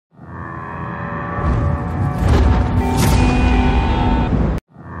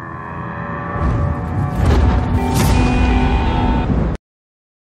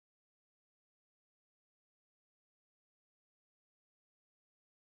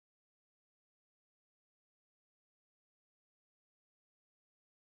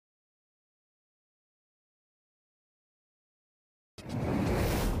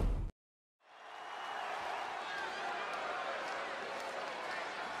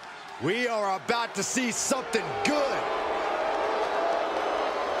We are about to see something good.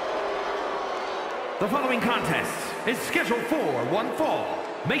 The following contest is scheduled for one fall.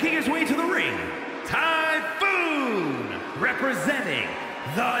 Making his way to the ring, Typhoon, representing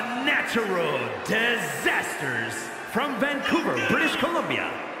the Natural Disasters from Vancouver, British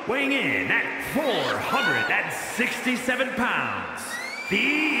Columbia, weighing in at 467 pounds, the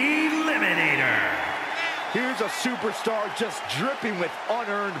Eliminator. Here's a superstar just dripping with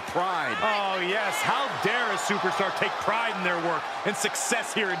unearned pride. Oh, yes. How dare a superstar take pride in their work and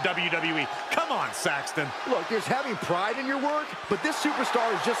success here in WWE? Come on, Saxton. Look, there's having pride in your work, but this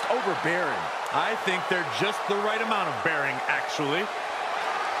superstar is just overbearing. I think they're just the right amount of bearing, actually.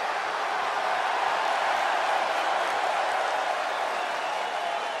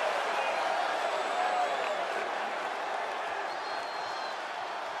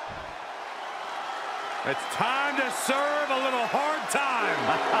 It's time to serve a little hard time.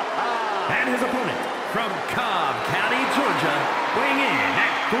 And his opponent from Cobb County, Georgia, weighing in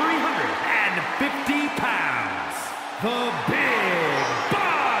at 350 pounds, the Big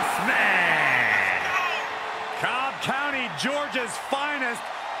Boss Man. Cobb County, Georgia's finest,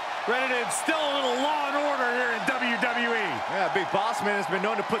 ready to instill a little law and order here in WWE. Yeah, Big Boss Man has been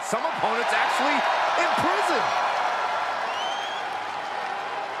known to put some opponents actually in prison.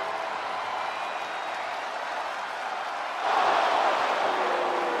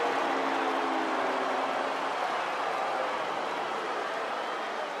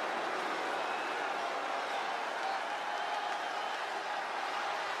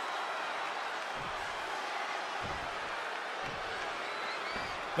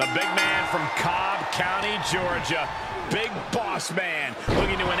 The big man from Cobb County, Georgia. Big Boss Man,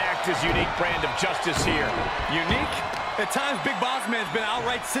 looking to enact his unique brand of justice here. Unique? At times, Big Boss Man's been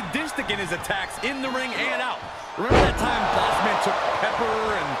outright sadistic in his attacks in the ring and out. Remember that time Boss Man took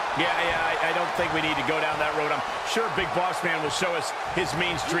Pepper and... Yeah, I don't think we need to go down that road. I'm sure Big Boss Man will show us his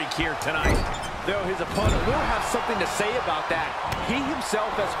mean streak here tonight. Though his opponent will have something to say about that. He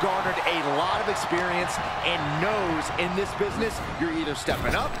himself has garnered a lot of experience and knows in this business you're either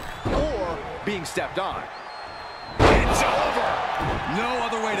stepping up or being stepped on. It's over! No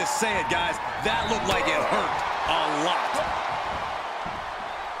other way to say it, guys. That looked like it hurt a lot.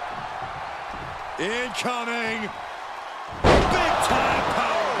 Incoming! Big time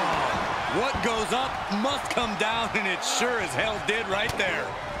powerbomb! What goes up must come down, and it sure as hell did right there.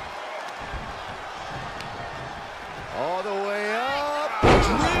 All the way up.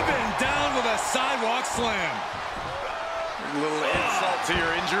 Driven down with a sidewalk slam. A little insult to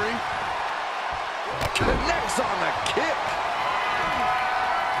your injury. Connects on the kick.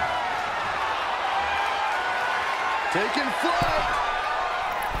 Taking flight.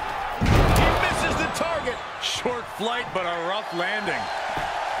 He misses the target. Short flight, but a rough landing.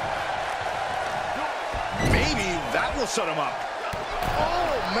 Maybe that will shut him up.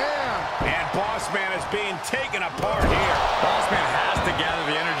 Oh, man. And Boss Man is being taken apart here. Boss Man has to gather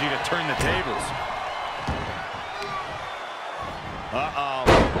the energy to turn the tables. Uh-oh.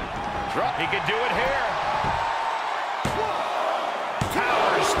 He could do it here.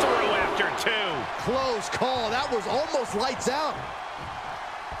 Powers through after two. Close call. That was almost lights out.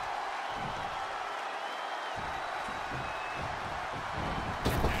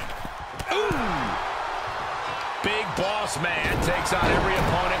 Big Boss Man takes on every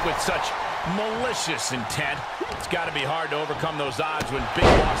opponent with such malicious intent. It's got to be hard to overcome those odds when Big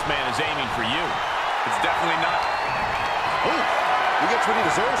Boss Man is aiming for you. It's definitely not. Ooh, he gets what he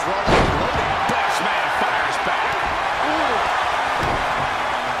deserves for all that blood. Boss Man fires back.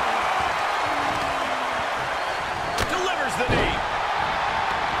 Delivers the knee.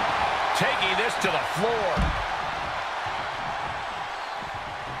 Taking this to the floor.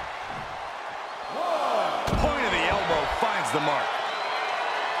 Point of the elbow finds the mark.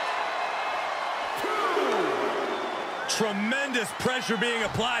 Tremendous pressure being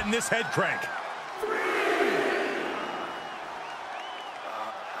applied in this head crank.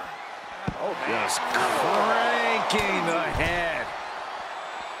 Oh, just cranking the head.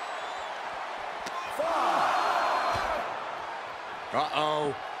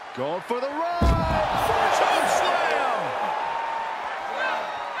 Uh-oh. Going for the ride. Choke slam.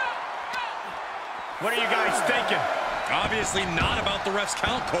 What are you guys thinking? Obviously not about the ref's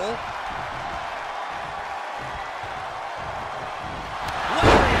count, Cole.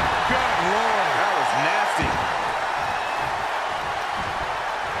 Good Lord. That was nasty.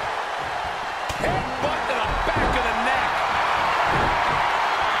 Headbutt to the back of the neck.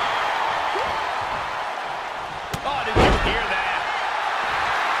 Oh, did you hear that?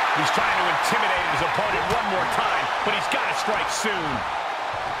 He's trying to intimidate his opponent one more time, but he's got to strike soon.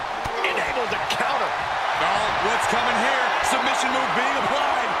 Oh, what's coming here? Submission move being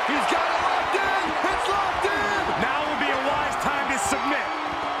applied. He's got it locked in. It's locked in. Now would be a wise time to submit.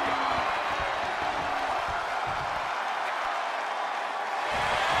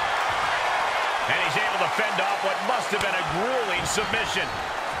 And he's able to fend off what must have been a grueling submission.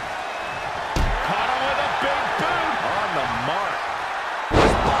 Caught him with a big boot. On the mark.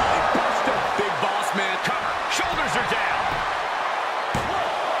 Big boss man. Cover. Shoulders are down. 1,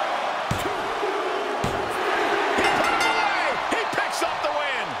 2. He put him away. He picks up the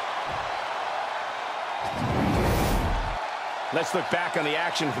win. Let's look back on the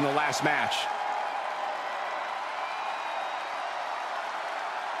action from the last match.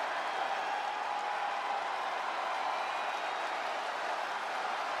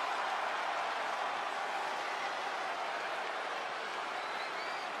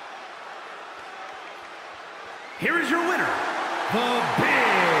 Here is your winner, the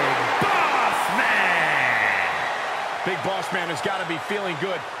Big Boss Man. Big Boss Man has got to be feeling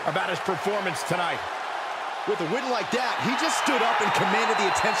good about his performance tonight. With a win like that, he just stood up and commanded the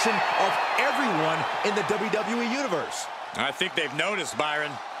attention of everyone in the WWE Universe. I think they've noticed,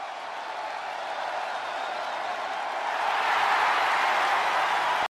 Byron.